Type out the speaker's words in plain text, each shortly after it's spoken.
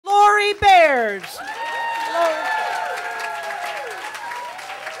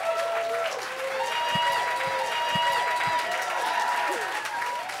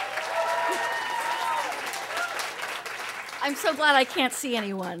so glad I can't see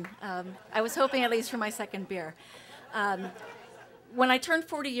anyone. I was hoping at least for my second beer. When I turned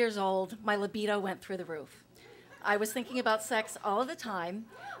 40 years old, my libido went through the roof. I was thinking about sex all of the time.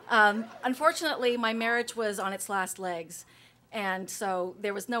 Unfortunately, my marriage was on its last legs, and so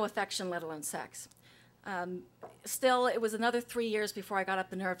there was no affection, let alone sex. Still, it was another 3 years before I got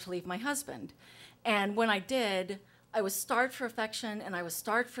up the nerve to leave my husband. And when I did, I was starved for affection, and I was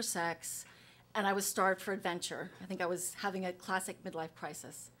starved for sex, and I was starved for adventure. I think I was having a classic midlife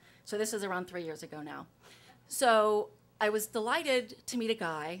crisis. So this is around 3 years ago now. So I was delighted to meet a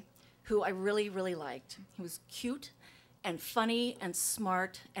guy who I really, really liked. He was cute and funny and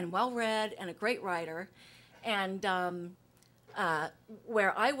smart and well-read and a great writer. And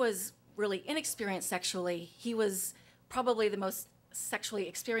where I was really inexperienced sexually, he was probably the most sexually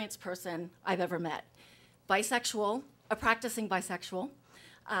experienced person I've ever met. Bisexual, a practicing bisexual.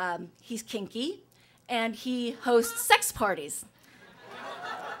 He's kinky, and he hosts sex parties.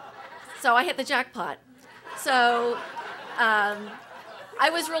 So I hit the jackpot. So I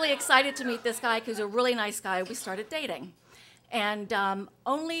was really excited to meet this guy because he's a really nice guy. We started dating. And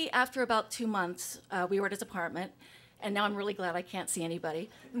only after about 2 months, we were at his apartment, and now I'm really glad I can't see anybody.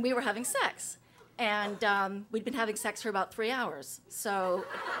 And we were having sex. And we'd been having sex for about 3 hours. So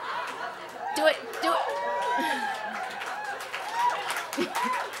do it.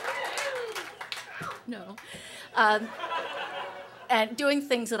 No. And doing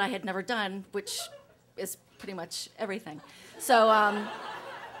things that I had never done, which is pretty much everything. So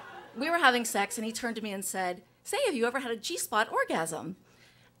we were having sex, and he turned to me and said, "Say, have you ever had a G-spot orgasm?"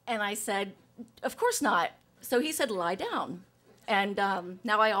 And I said, "Of course not." So he said, "Lie down." And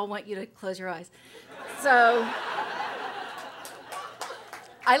now I all want you to close your eyes. So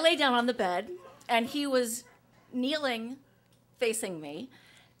I lay down on the bed, and he was kneeling, facing me.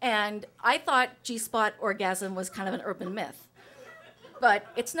 And I thought G-spot orgasm was kind of an urban myth, but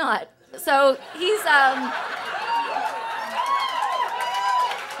it's not. So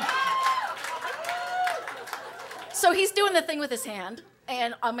he's doing the thing with his hand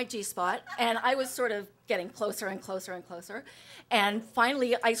and on my G-spot, and I was sort of getting closer and closer and closer, and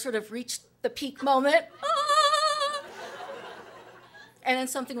finally I sort of reached the peak moment, and then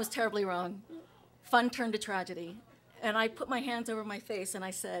something was terribly wrong. Fun turned to tragedy. And I put my hands over my face and I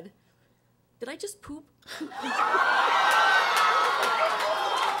said, "Did I just poop?"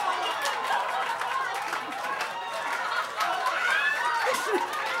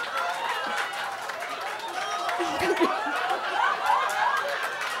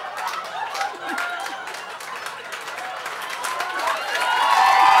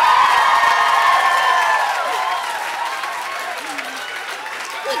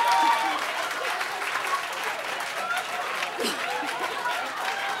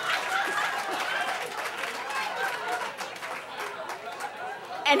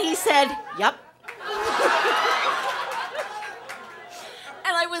 And he said, "Yep."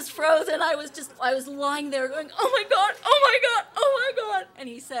 And I was frozen. I was lying there going, "Oh my God, oh my God, oh my God." And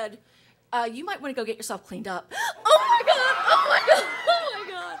he said, "You might want to go get yourself cleaned up." Oh my God, oh my God, oh my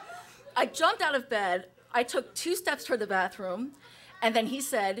God. I jumped out of bed. I took 2 steps toward the bathroom. And then he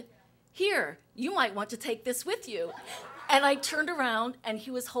said, "Here, you might want to take this with you." And I turned around, and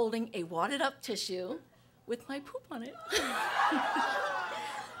he was holding a wadded up tissue with my poop on it.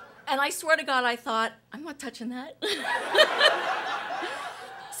 And I swear to God, I thought, I'm not touching that.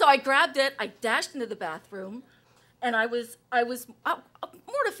 So I grabbed it, I dashed into the bathroom, and I was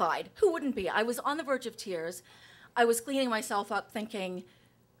mortified. Who wouldn't be? I was on the verge of tears. I was cleaning myself up thinking,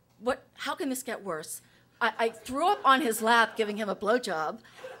 how can this get worse? I threw up on his lap giving him a blowjob,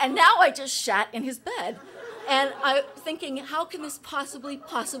 and now I just shat in his bed. And I'm thinking, how can this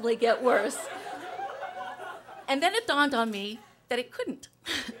possibly get worse? And then it dawned on me that it couldn't.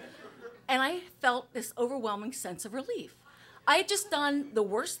 And I felt this overwhelming sense of relief. I had just done the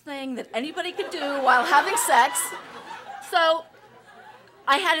worst thing that anybody could do while having sex, so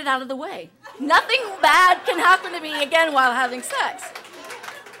I had it out of the way. Nothing bad can happen to me again while having sex.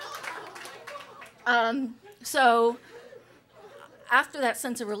 So after that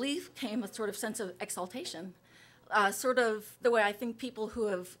sense of relief came a sort of sense of exaltation, sort of the way I think people who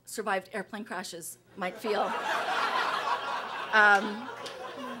have survived airplane crashes might feel.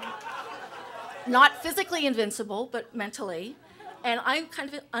 Not physically invincible, but mentally. And I'm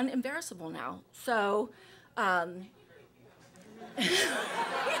kind of unembarrassable now. So, dry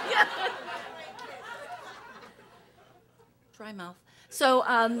mouth. So,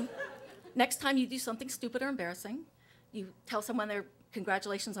 next time you do something stupid or embarrassing, you tell someone their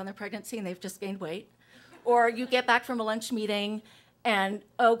congratulations on their pregnancy and they've just gained weight. Or you get back from a lunch meeting and,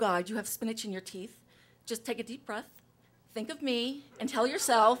 oh God, you have spinach in your teeth. Just take a deep breath. think of me and tell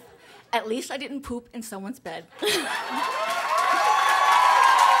yourself, at least I didn't poop in someone's bed.